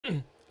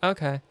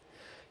Okay.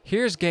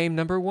 Here's game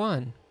number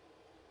 1.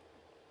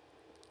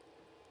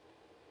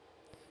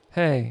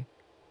 Hey,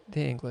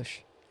 the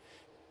English.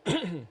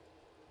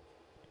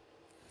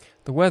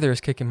 The weather is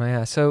kicking my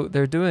ass. So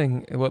they're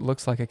doing what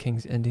looks like a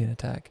King's Indian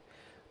attack.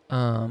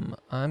 I'm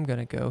going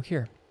to go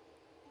here.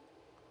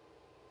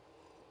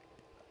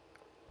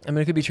 I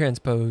mean, it could be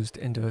transposed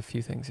into a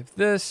few things. If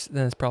this,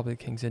 then it's probably the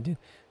King's Indian.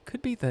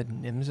 Could be the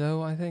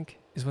Nimzo, I think,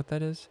 is what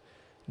that is.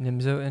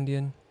 Nimzo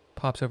Indian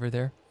pops over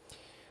there.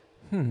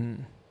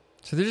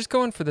 So they're just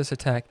going for this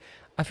attack.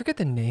 I forget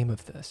the name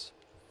of this.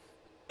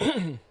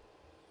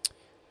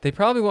 They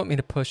probably want me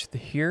to push the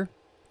here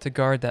to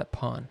guard that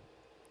pawn.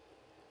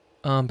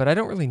 But I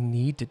don't really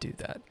need to do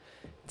that.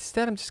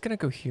 Instead, I'm just going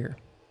to go here.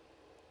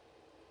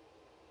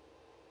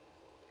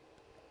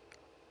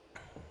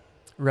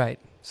 Right,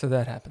 so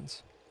that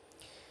happens.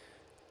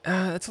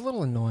 That's a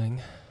little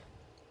annoying.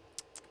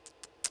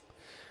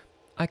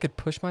 I could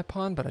push my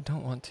pawn, but I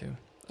don't want to.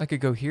 I could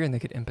go here and they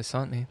could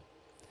impasant me.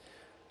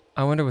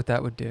 I wonder what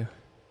that would do.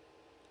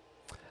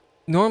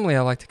 Normally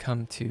I like to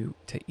come to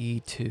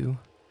e2.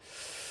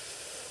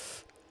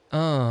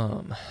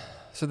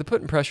 So they're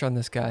putting pressure on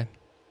this guy.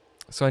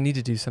 So I need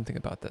to do something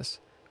about this.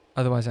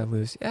 Otherwise I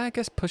lose. Yeah, I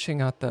guess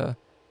pushing out the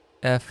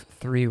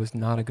f3 was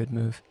not a good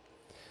move.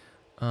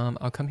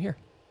 I'll come here.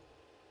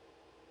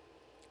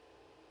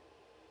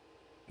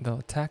 They'll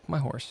attack my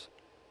horse,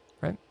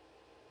 right?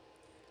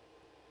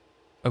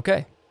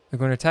 Okay, they're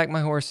going to attack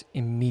my horse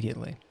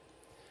immediately.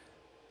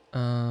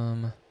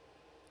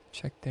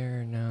 Check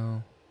there,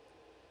 no.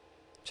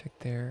 Check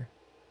there.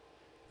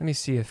 Let me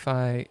see if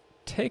I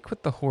take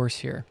with the horse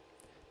here,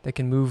 they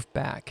can move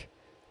back,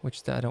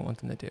 which I don't want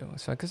them to do.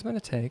 So I guess I'm going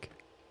to take.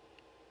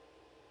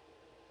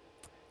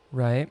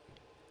 Right.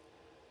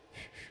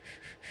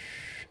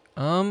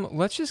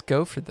 Let's just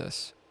go for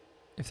this.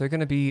 If they're going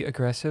to be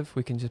aggressive,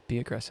 we can just be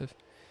aggressive.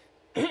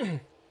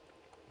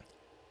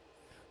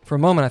 For a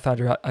moment, I thought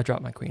I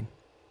dropped my queen.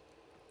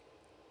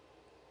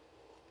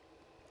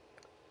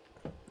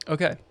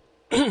 Okay.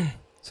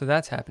 So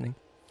that's happening.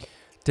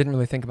 Didn't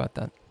really think about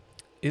that.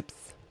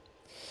 Oops.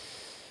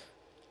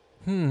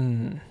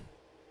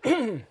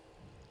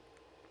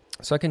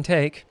 So I can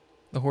take.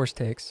 The horse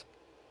takes.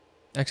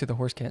 Actually, the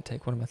horse can't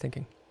take. What am I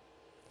thinking?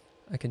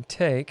 I can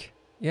take.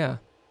 Yeah.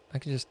 I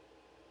can just.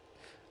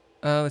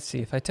 Let's see.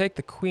 If I take,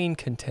 the queen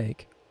can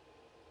take.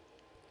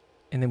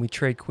 And then we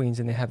trade queens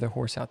and they have their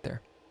horse out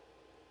there.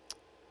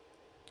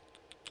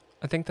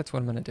 I think that's what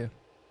I'm going to do.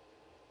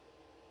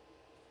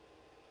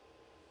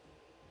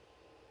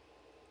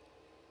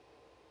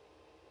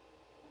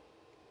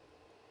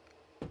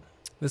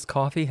 This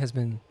coffee has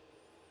been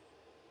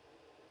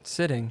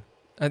sitting.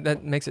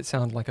 That makes it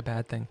sound like a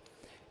bad thing.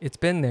 It's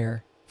been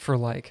there for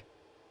like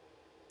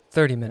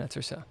 30 minutes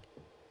or so.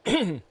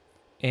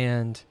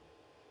 And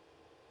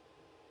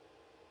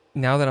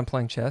now that I'm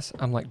playing chess,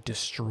 I'm like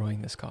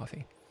destroying this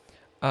coffee.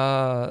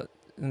 Let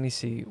me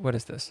see. What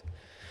is this?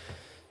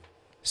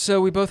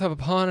 So we both have a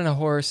pawn and a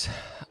horse.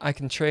 I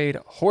can trade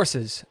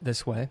horses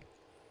this way.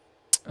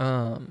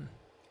 I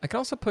can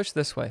also push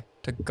this way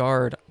to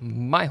guard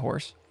my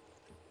horse.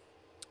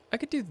 I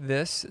could do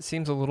this. It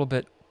seems a little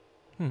bit...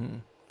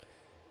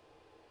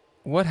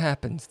 What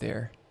happens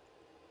there?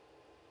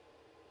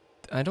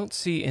 I don't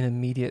see an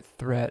immediate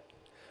threat.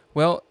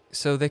 Well,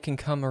 so they can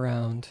come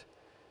around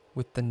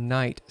with the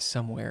knight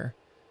somewhere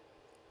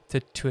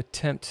to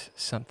attempt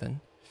something.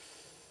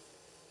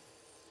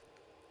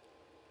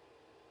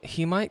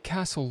 He might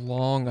castle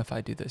long if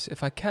I do this.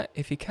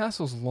 If he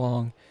castles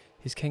long,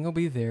 his king will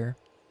be there.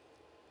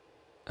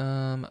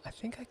 I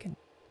think I can,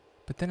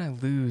 but then I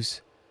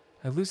lose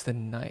the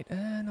knight.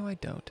 No, I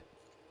don't.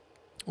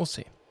 We'll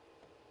see.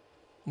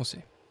 We'll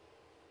see.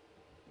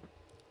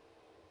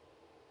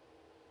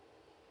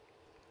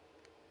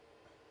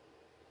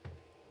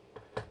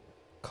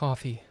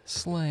 Coffee.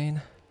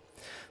 Slain.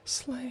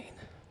 Slain.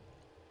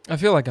 I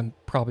feel like I'm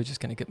probably just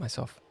going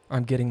to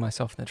I'm getting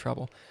myself into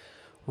trouble.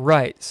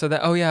 Right. So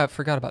that, oh yeah, I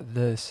forgot about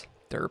this.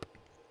 Derp.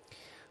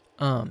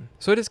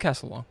 So it is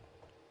castle long.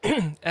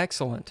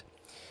 Excellent.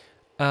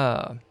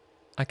 I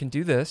can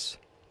do this.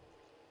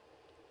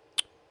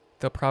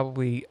 They'll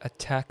probably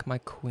attack my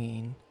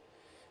queen.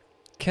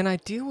 Can I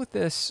deal with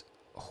this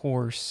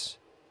horse?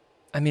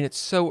 I mean, it's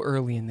so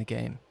early in the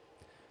game.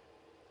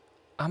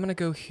 I'm going to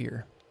go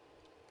here.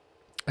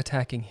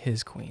 Attacking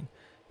his queen.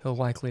 He'll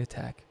likely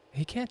attack.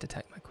 He can't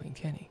attack my queen,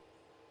 can he?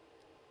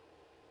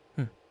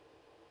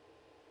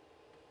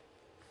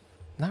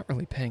 Not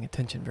really paying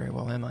attention very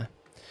well, am I?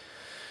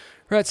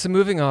 Right, so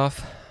moving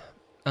off.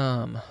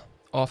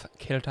 Off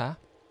Kilta.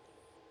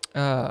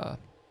 I've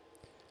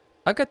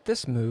got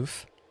this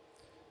move.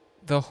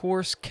 The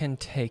horse can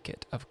take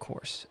it, of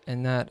course.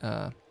 And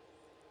that,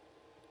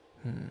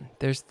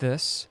 there's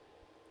this,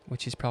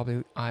 which he's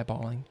probably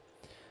eyeballing.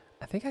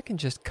 I think I can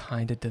just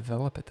kind of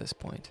develop at this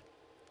point.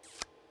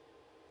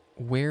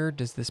 Where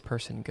does this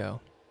person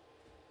go?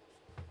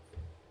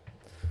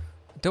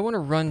 Don't want to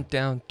run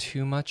down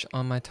too much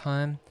on my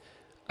time.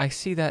 I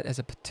see that as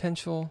a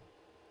potential.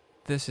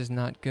 This is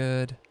not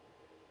good.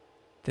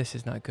 This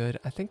is not good.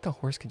 I think the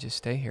horse can just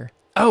stay here.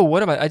 Oh,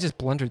 what am I just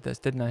blundered this,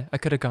 didn't I? I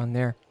could have gone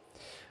there.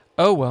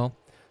 Oh, well.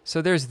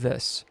 So there's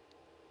this.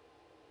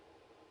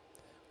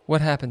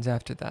 What happens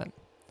after that?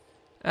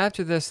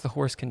 After this, the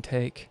horse can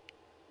take.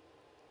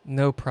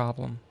 No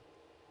problem.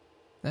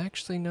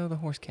 Actually, no, the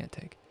horse can't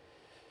take.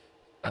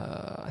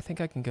 I think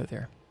I can go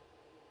there.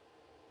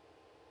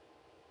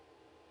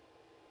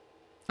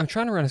 I'm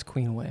trying to run his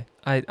queen away.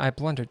 I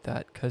blundered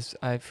that because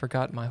I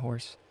forgot my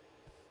horse.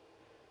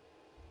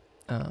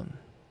 And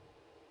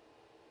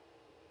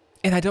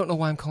I don't know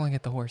why I'm calling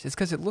it the horse. It's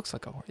because it looks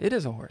like a horse. It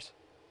is a horse.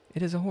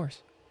 It is a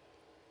horse.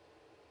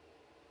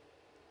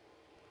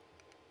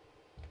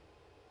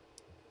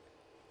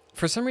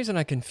 For some reason,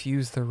 I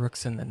confuse the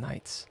rooks and the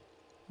knights.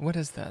 What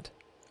is that?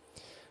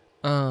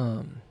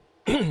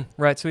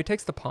 Right, so he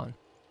takes the pawn.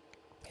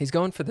 He's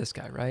going for this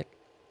guy, right?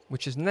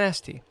 Which is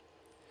nasty.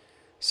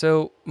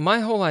 So my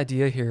whole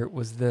idea here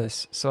was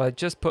this. So I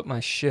just put my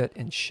shit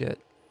in shit.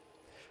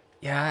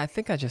 Yeah, I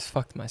think I just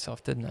fucked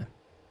myself, didn't I?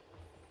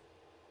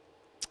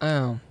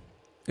 Oh,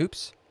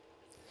 oops.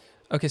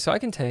 Okay, so I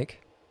can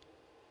take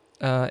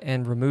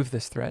and remove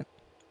this threat.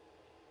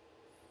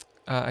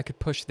 I could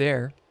push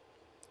there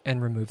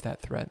and remove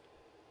that threat.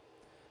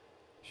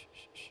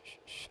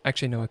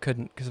 Actually, no, I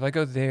couldn't, because if I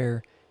go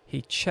there,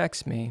 he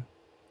checks me.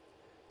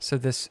 So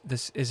this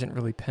isn't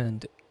really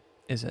pinned,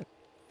 is it?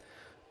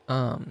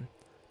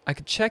 I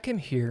could check him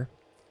here.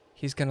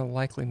 He's going to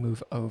likely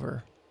move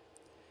over.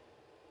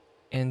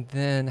 And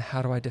then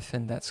how do I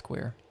defend that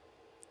square?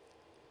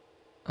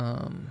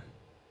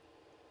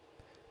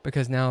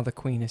 Because now the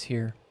queen is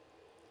here.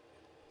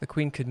 The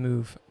queen could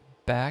move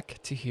back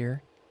to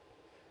here.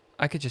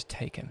 I could just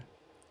take him.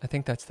 I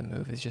think that's the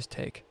move, is just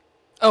take.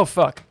 Oh,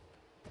 fuck.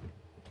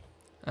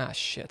 Ah,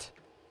 shit.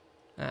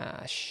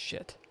 Ah,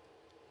 shit.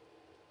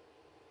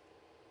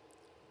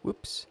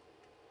 Whoops.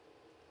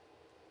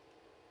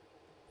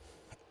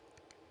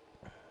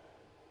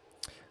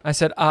 I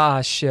said,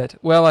 ah, shit.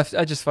 Well,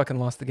 I just fucking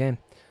lost the game.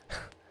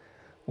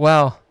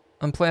 Wow,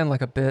 I'm playing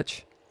like a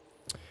bitch.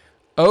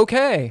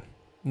 Okay,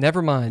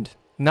 never mind.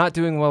 Not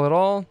doing well at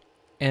all,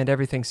 and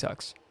everything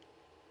sucks.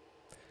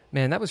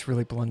 Man, that was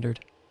really blundered.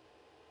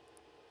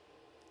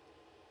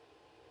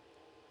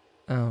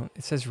 Oh,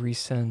 it says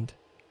resend.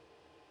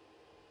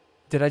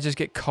 Did I just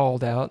get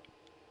called out?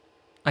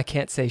 I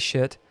can't say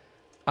shit.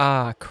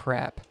 Ah,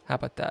 crap. How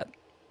about that?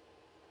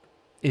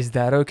 Is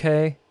that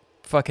okay?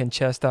 Fucking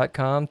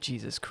chess.com?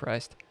 Jesus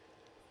Christ.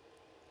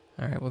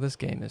 Alright, well, this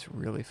game is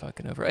really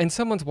fucking over. And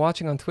someone's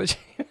watching on Twitch.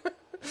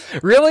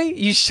 Really?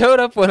 You showed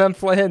up when I'm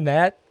playing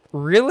that?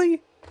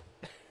 Really?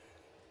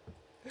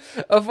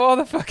 Of all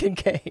the fucking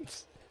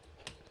games.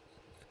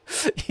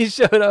 You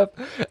showed up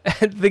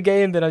at the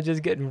game that I'm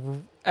just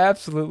getting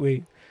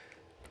absolutely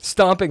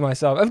stomping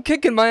myself. I'm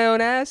kicking my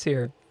own ass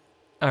here.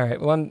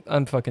 Alright, well,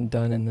 I'm fucking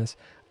done in this.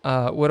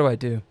 What do I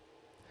do?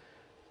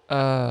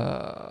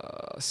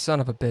 Son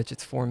of a bitch,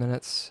 it's 4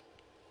 minutes.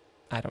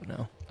 I don't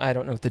know. I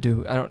don't know what to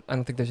do. I don't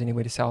think there's any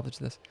way to salvage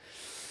this.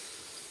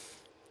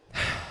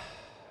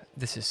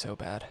 This is so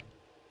bad.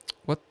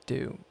 What to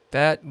do?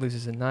 That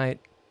loses a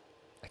knight.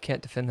 I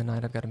can't defend the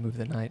knight. I've got to move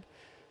the knight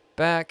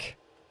back.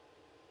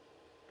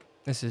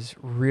 This is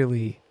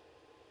really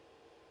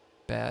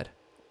bad.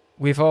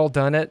 We've all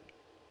done it.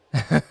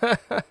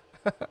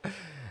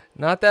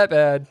 Not that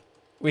bad.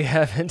 We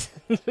haven't.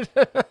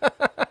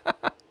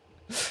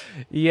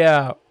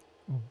 Yeah.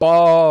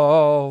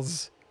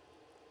 Balls.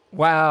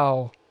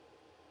 Wow.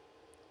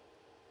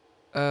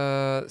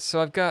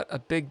 So I've got a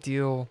big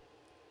deal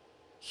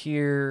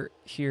here,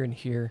 here, and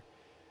here.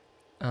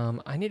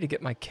 I need to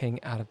get my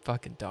king out of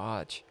fucking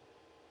dodge.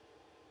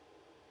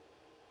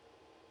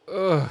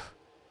 Ugh.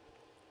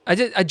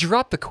 I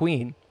dropped the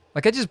queen.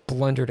 Like, I just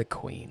blundered a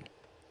queen.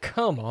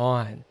 Come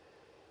on.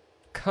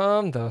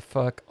 Come the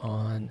fuck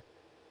on.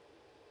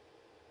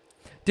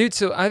 Dude,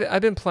 so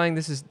I've been playing,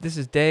 this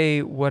is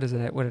day, what is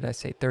it? What did I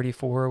say?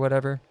 34 or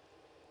whatever.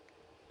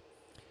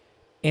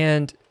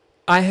 And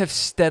I have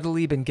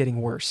steadily been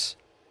getting worse.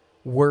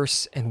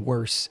 Worse and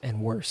worse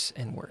and worse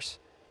and worse.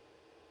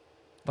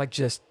 Like,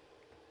 just,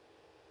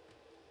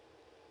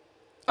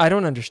 I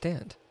don't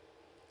understand.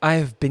 I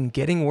have been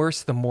getting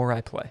worse the more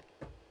I play.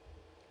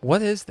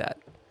 What is that?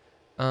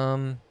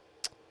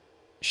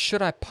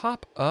 Should I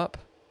pop up?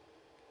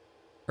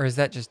 Or is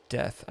that just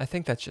death? I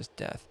think that's just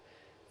death.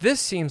 This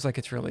seems like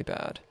it's really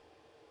bad.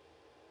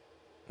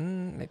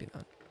 Maybe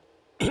not.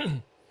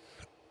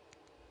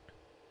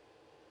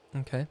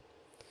 Okay.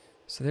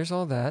 So there's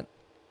all that.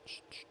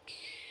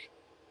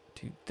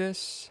 Do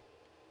this.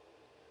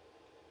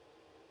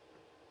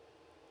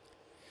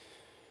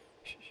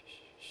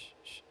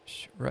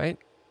 Right?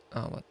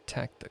 I'll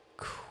attack the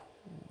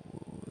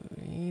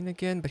queen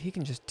again, but he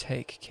can just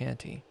take,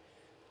 can't he?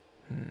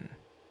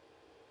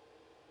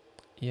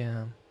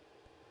 Yeah.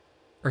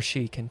 Or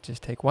she can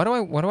just take. Why do I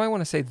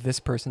want to say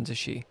this person's a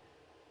she?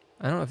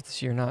 I don't know if it's a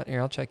she or not.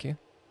 Here, I'll check you.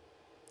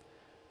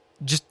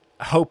 Just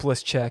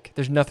hopeless check.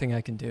 There's nothing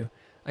I can do.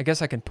 I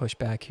guess I can push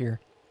back here.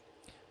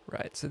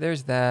 Right, so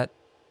there's that.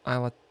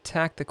 I'll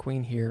attack the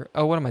queen here.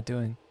 Oh, what am I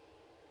doing?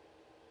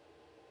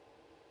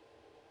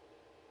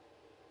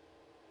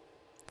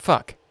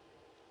 Fuck.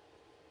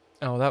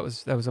 Oh, that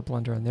was a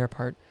blunder on their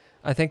part.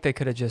 I think they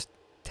could have just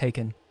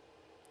taken.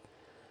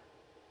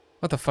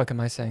 What the fuck am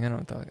I saying? I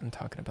don't know what I'm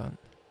talking about.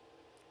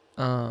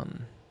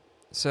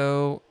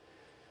 So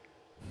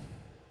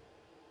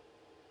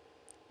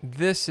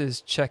this is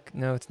check.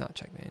 No, it's not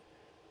checkmate.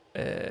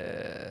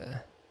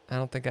 I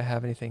don't think I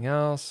have anything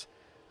else.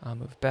 I'll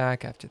move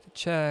back after the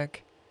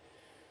check.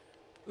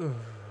 Ugh.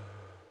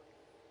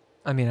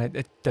 I mean,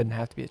 it doesn't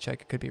have to be a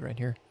check. It could be right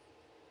here.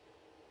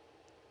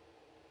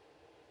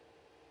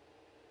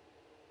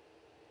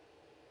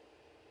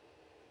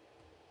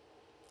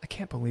 I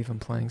can't believe I'm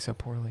playing so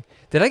poorly.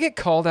 Did I get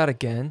called out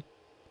again?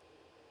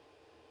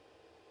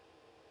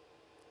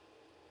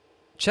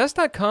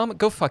 Chess.com,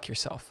 go fuck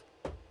yourself.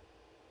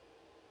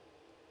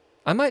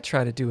 I might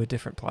try to do a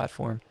different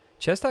platform.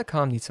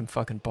 Chess.com needs some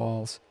fucking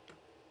balls.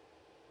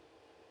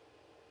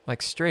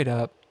 Like, straight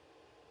up.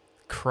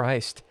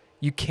 Christ.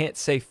 You can't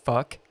say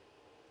fuck.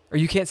 Or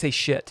you can't say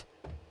shit.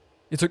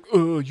 It's like,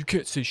 oh, you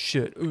can't say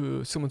shit.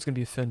 Someone's gonna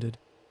be offended.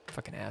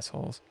 Fucking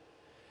assholes.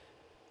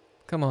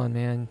 Come on,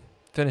 man.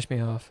 Finish me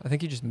off. I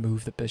think you just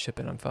moved the bishop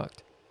and I'm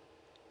fucked.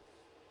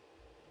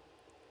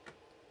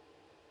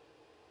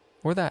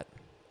 Or that.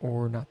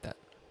 Or not that.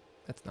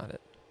 That's not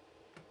it.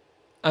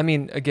 I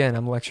mean, again,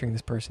 I'm lecturing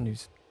this person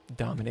who's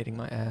dominating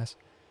my ass.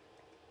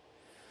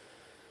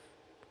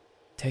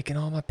 Taking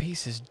all my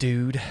pieces,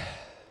 dude.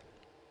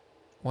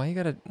 Why you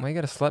gotta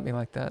slut me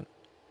like that?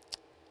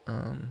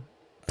 I'm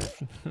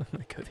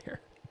gonna go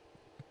there.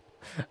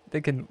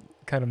 They can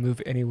kind of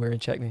move anywhere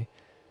and check me.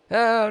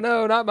 Oh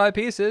no, not my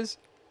pieces.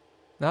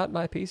 Not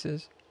my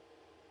pieces.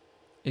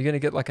 You're gonna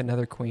get like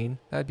another queen.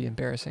 That'd be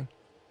embarrassing.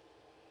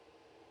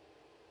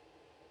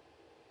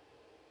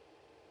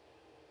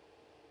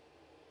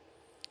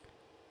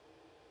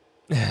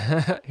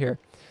 Here.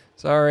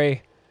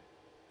 Sorry.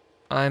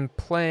 I'm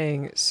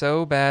playing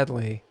so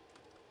badly.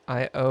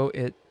 I owe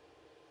it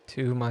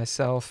to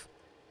myself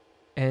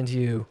and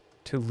you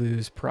to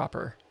lose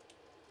proper.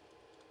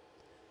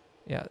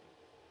 Yeah.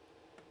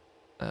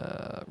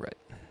 Right.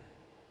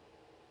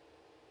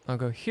 I'll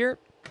go here.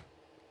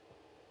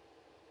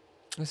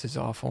 This is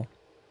awful.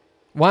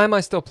 Why am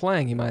I still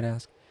playing, you might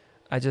ask?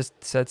 I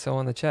just said so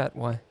on the chat.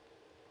 Why?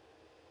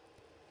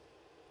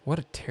 What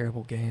a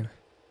terrible game.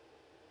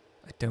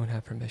 I don't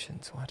have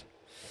permissions. What?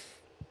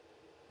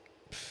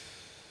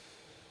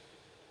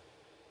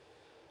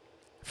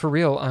 For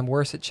real, I'm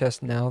worse at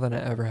chess now than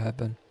I ever have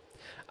been.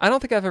 I don't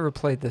think I've ever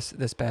played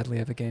this badly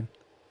of a game.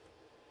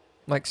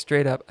 Like,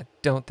 straight up, I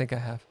don't think I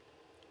have.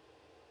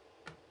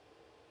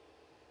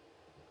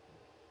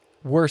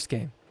 Worst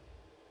game.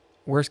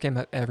 Worst game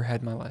I've ever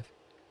had in my life.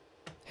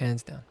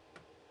 Hands down.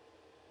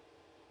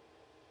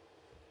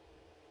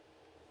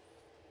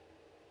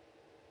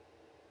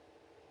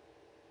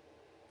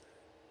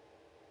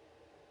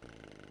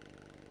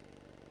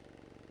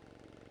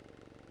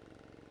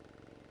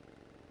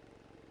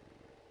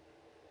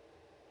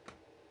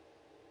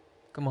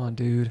 Come on,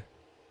 dude.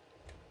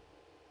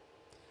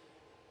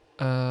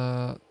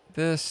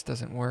 This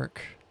doesn't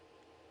work.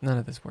 None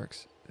of this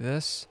works.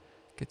 This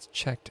gets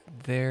checked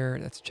there.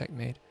 That's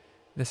checkmate.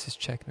 This is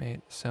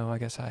checkmate. So I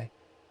guess I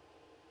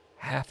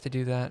have to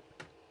do that.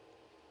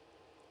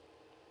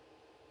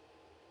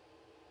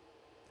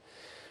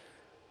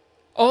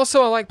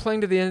 Also, I like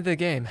playing to the end of the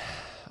game.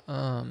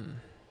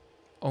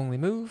 Only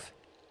move.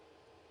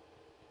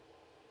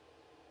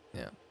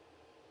 Yeah.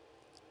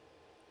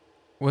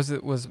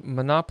 Was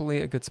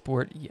Monopoly a good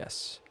sport?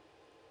 Yes.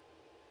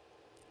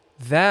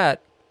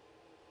 That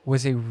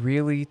was a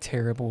really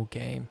terrible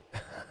game.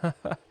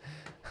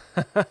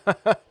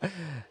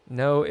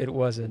 No, it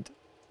wasn't.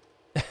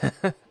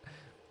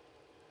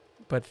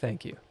 But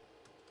thank you.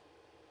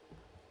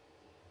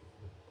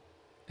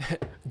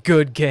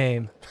 Good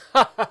game.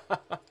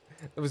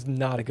 It was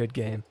not a good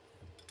game.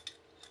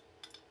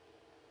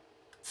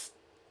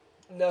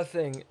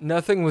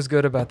 Nothing was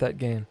good about that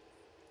game.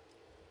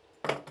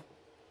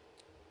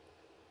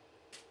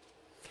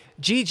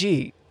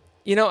 GG.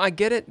 You know, I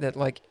get it that,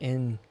 like,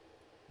 in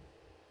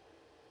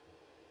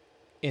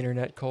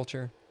internet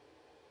culture,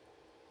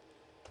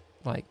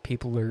 like,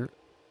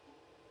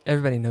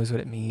 everybody knows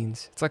what it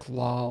means. It's like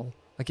lol.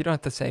 Like, you don't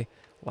have to say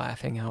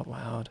laughing out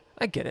loud.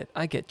 I get it.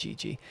 I get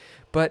GG.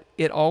 But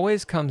it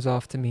always comes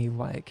off to me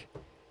like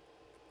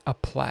a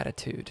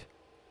platitude.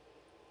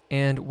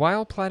 And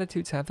while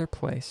platitudes have their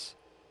place,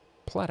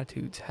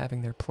 platitudes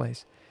having their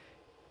place,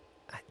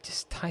 I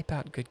just type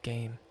out good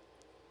game.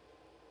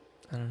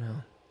 I don't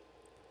know.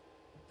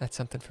 That's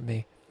something for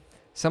me.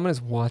 Someone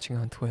is watching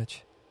on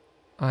Twitch.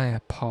 I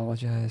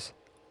apologize.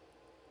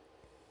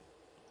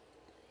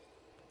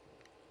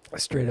 I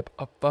straight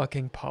up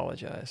fucking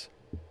apologize.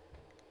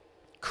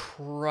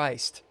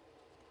 Christ.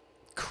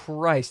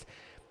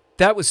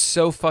 That was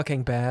so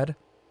fucking bad.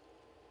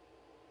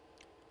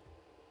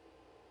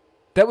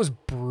 That was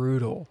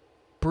brutal.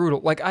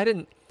 Like, I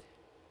didn't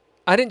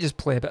just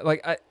play it,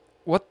 like,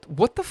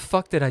 what the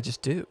fuck did I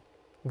just do?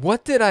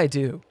 What did I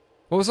do?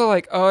 What was I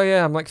like? Oh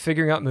yeah, I'm like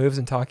figuring out moves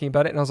and talking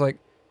about it, and I was like,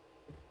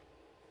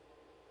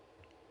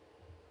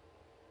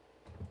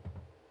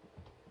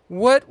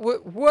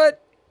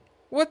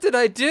 What did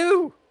I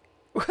do?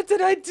 What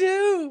did I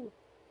do?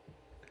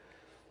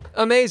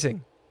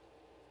 Amazing.